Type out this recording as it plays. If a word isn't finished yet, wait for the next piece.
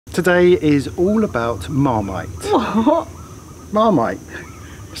Today is all about Marmite. What? Marmite.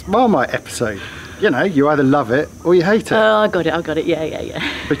 It's Marmite episode. You know, you either love it or you hate it. Oh, I got it,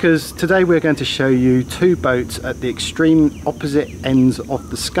 yeah. Because today we're going to show you two boats at the extreme opposite ends of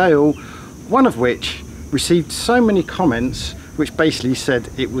the scale, one of which received so many comments which basically said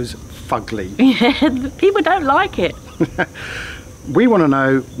it was fugly. Yeah, people don't like it. We want to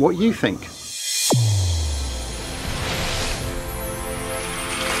know what you think.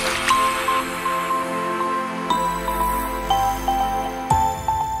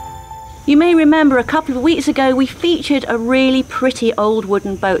 You may remember a couple of weeks ago we featured a really pretty old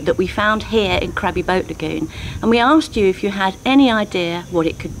wooden boat that we found here in Crabby Boat Lagoon, and we asked you if you had any idea what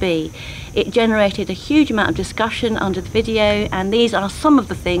it could be. It generated a huge amount of discussion under the video, and these are some of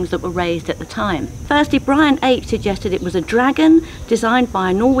the things that were raised at the time. Firstly, Brian H suggested it was a dragon designed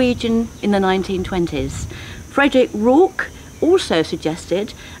by a Norwegian in the 1920s. Frederick Rourke also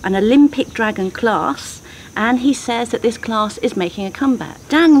suggested an Olympic dragon class, and he says that this class is making a comeback.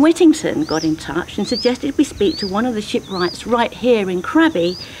 Dan Whittington got in touch and suggested we speak to one of the shipwrights right here in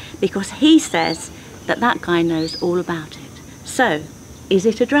Crabby, because he says that that guy knows all about it. So, is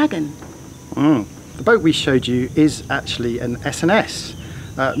it a dragon? The boat we showed you is actually an S&S.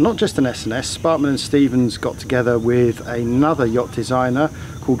 Not just an S&S, Sparkman and Stevens got together with another yacht designer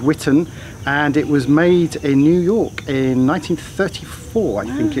called Whitten, and it was made in New York in 1934, I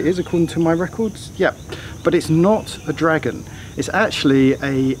think it is, according to my records. Yep. But it's not a dragon. It's actually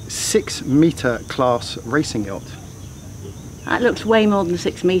a 6-metre class racing yacht. That looks way more than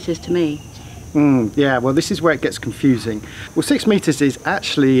 6 metres to me. Yeah, well, this is where it gets confusing. Well, 6 metres is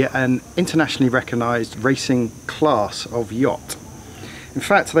actually an internationally recognised racing class of yacht. In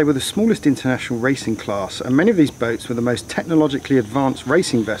fact, they were the smallest international racing class, and many of these boats were the most technologically advanced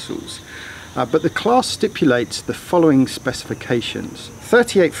racing vessels. But the class stipulates the following specifications: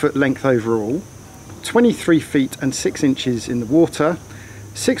 38-foot length overall, 23 feet and 6 inches in the water,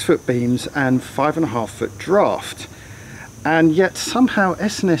 6-foot beams and 5.5-foot draft. And yet somehow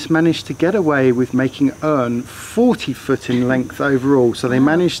S&S managed to get away with making Earn 40 foot in length overall, so they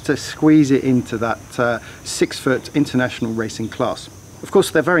managed to squeeze it into that 6-foot international racing class. Of course,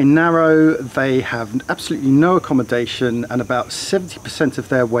 they're very narrow, they have absolutely no accommodation, and about 70% of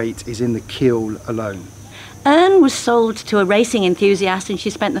their weight is in the keel alone. Earn was sold to a racing enthusiast, and she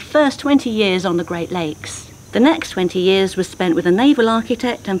spent the first 20 years on the Great Lakes. The next 20 years was spent with a naval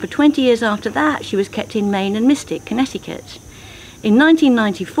architect, and for 20 years after that she was kept in Maine and Mystic, Connecticut. In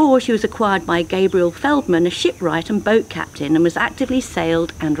 1994 she was acquired by Gabriel Feldman, a shipwright and boat captain, and was actively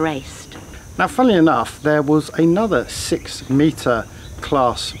sailed and raced. Now, funnily enough, there was another 6-metre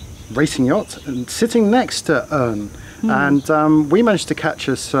class racing yacht and sitting next to Earn. And we managed to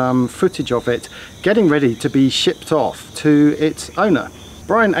capture some footage of it getting ready to be shipped off to its owner.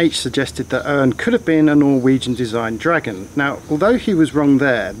 Brian H suggested that Earn could have been a Norwegian designed dragon. Now, although he was wrong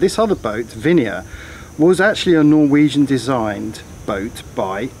there, this other boat, Vinja, was actually a Norwegian designed boat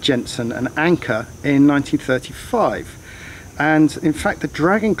by Jensen and Anker in 1935. And in fact, the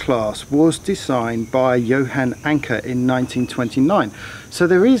Dragon class was designed by Johan Anker in 1929. So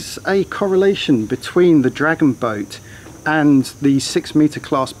there is a correlation between the Dragon boat and the 6-metre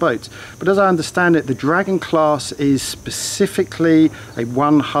class boats. But as I understand it, the Dragon class is specifically a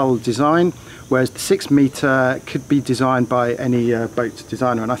one-hull design, whereas the 6-metre could be designed by any boat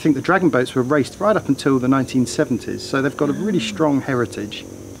designer. And I think the Dragon boats were raced right up until the 1970s, so they've got a really strong heritage.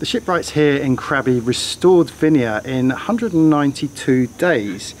 The shipwrights here in Crabby restored Vinja in 192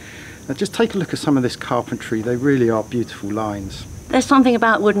 days. Now just take a look at some of this carpentry, they really are beautiful lines. There's something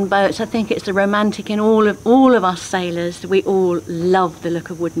about wooden boats. I think it's the romantic in all of us sailors. We all love the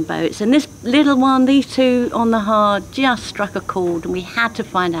look of wooden boats. And this little one, these two on the hard, just struck a chord, and we had to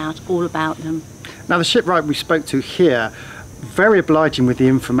find out all about them. Now the shipwright we spoke to here, very obliging with the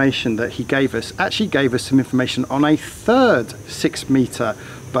information that he gave us, actually gave us some information on a third 6-metre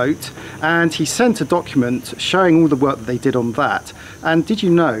boat, and he sent a document showing all the work that they did on that. And did you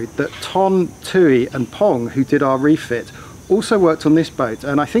know that Ton, Tui and Pong, who did our refit, also worked on this boat?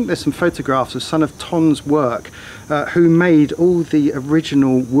 And I think there's some photographs of some of Ton's work, who made all the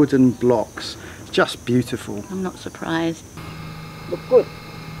original wooden blocks. Just beautiful. I'm not surprised. Look good.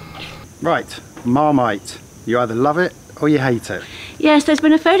 Right, Marmite. You either love it or you hate it. Yes, there's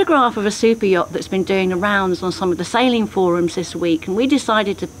been a photograph of a super yacht that's been doing the rounds on some of the sailing forums this week, and we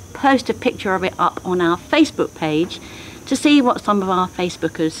decided to post a picture of it up on our Facebook page to see what some of our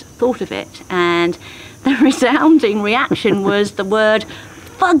Facebookers thought of it. And the resounding reaction was the word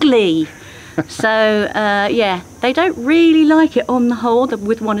fugly. So yeah, they don't really like it on the whole,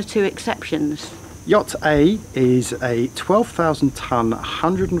 with one or two exceptions. Yacht A is a 12,000 ton,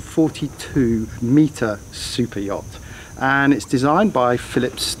 142 metre super yacht, and it's designed by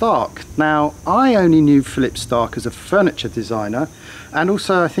Philip Stark. Now, I only knew Philip Stark as a furniture designer, and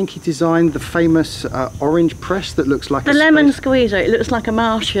also I think he designed the famous orange press that looks like the lemon squeezer. It looks like a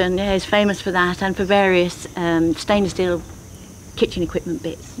Martian. Yeah, he's famous for that, and for various stainless steel kitchen equipment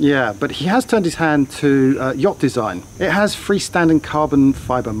bits. Yeah, but he has turned his hand to yacht design. It has freestanding carbon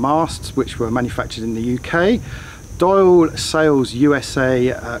fibre masts, which were manufactured in the UK. Doyle Sails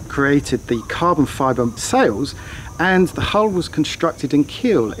USA created the carbon fibre sails, and the hull was constructed in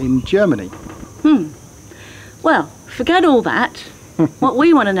Kiel in Germany. Well, forget all that. What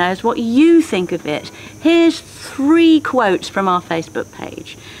we want to know is what you think of it. Here's 3 quotes from our Facebook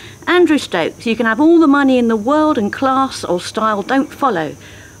page. Andrew Stokes, you can have all the money in the world and class or style don't follow,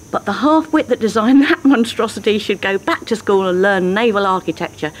 but the half-wit that designed that monstrosity should go back to school and learn naval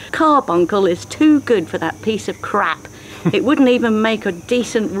architecture. Carbuncle is too good for that piece of crap. It wouldn't even make a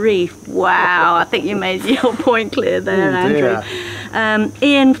decent reef. Wow, I think you made your point clear there, Andrew.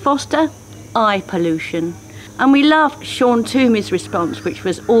 Ian Foster, eye pollution. And we love Sean Toomey's response, which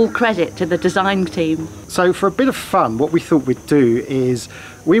was all credit to the design team. So for a bit of fun, what we thought we'd do is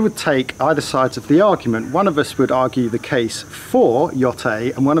we would take either sides of the argument. One of us would argue the case for Yacht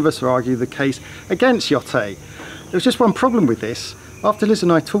A, and one of us would argue the case against Yacht A. There was just one problem with this. After Liz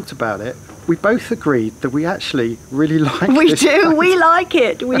and I talked about it, we both agreed that we actually really like it. We do, we like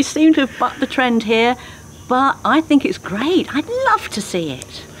it. We seem to have bucked the trend here, but I think it's great. I'd love to see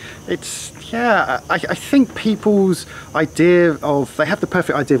it. I think people's idea of, they have the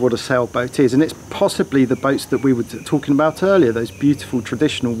perfect idea of what a sailboat is, and it's possibly the boats that we were talking about earlier, those beautiful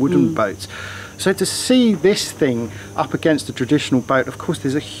traditional wooden boats. So to see this thing up against a traditional boat, of course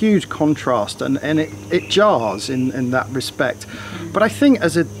there's a huge contrast, and it jars in that respect. But I think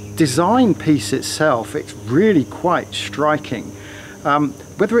as a design piece itself, it's really quite striking.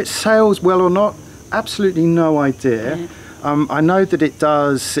 Whether it sails well or not, absolutely no idea. I know that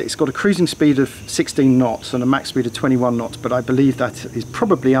it's got a cruising speed of 16 knots and a max speed of 21 knots, but I believe that is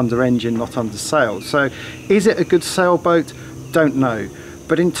probably under engine, not under sail. So is it a good sailboat? Don't know.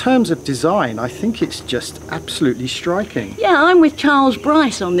 But in terms of design, I think it's just absolutely striking. Yeah, I'm with Charles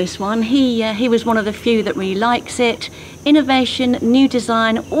Bryce on this one. He was one of the few that really likes it. Innovation, new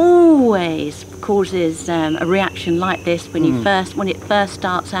design always causes a reaction like this when it first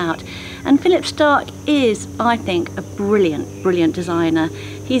starts out. And Philip Stark is, I think, a brilliant designer.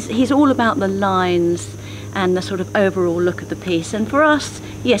 He's all about the lines and the sort of overall look of the piece. And for us,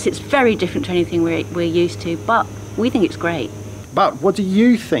 yes, it's very different to anything we're used to, but we think it's great. But what do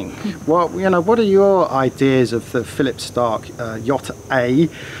you think? What are your ideas of the Philip Stark Yacht A,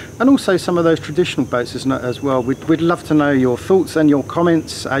 and also some of those traditional boats as well? We'd love to know your thoughts and your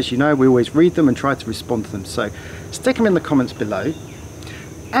comments. As you know, we always read them and try to respond to them. So stick them in the comments below.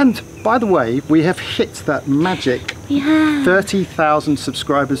 And by the way, we have hit that magic 30,000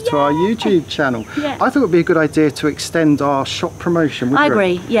 subscribers to our YouTube channel. I thought it would be a good idea to extend our shop promotion. I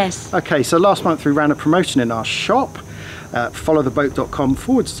agree, yes. Okay, so last month we ran a promotion in our shop,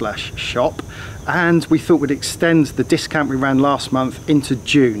 followtheboat.com/shop, and we thought we'd extend the discount we ran last month into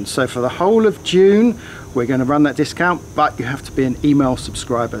June. So for the whole of June, we're going to run that discount, but you have to be an email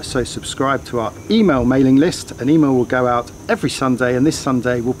subscriber. So subscribe to our email mailing list. An email will go out every Sunday, and this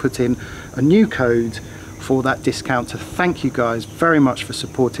Sunday we'll put in a new code for that discount to thank you guys very much for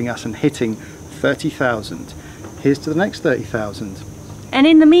supporting us and hitting 30,000. Here's to the next 30,000. And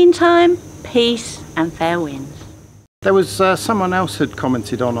in the meantime, peace and fair winds. There was someone else had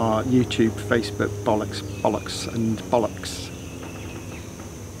commented on our YouTube, Facebook, bollocks, and bollocks.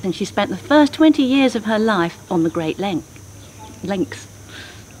 And she spent the first 20 years of her life on the Great Lengths.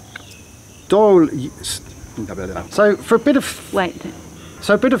 Doyle. So for a bit of. Wait.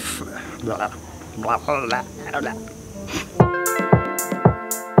 So a bit of.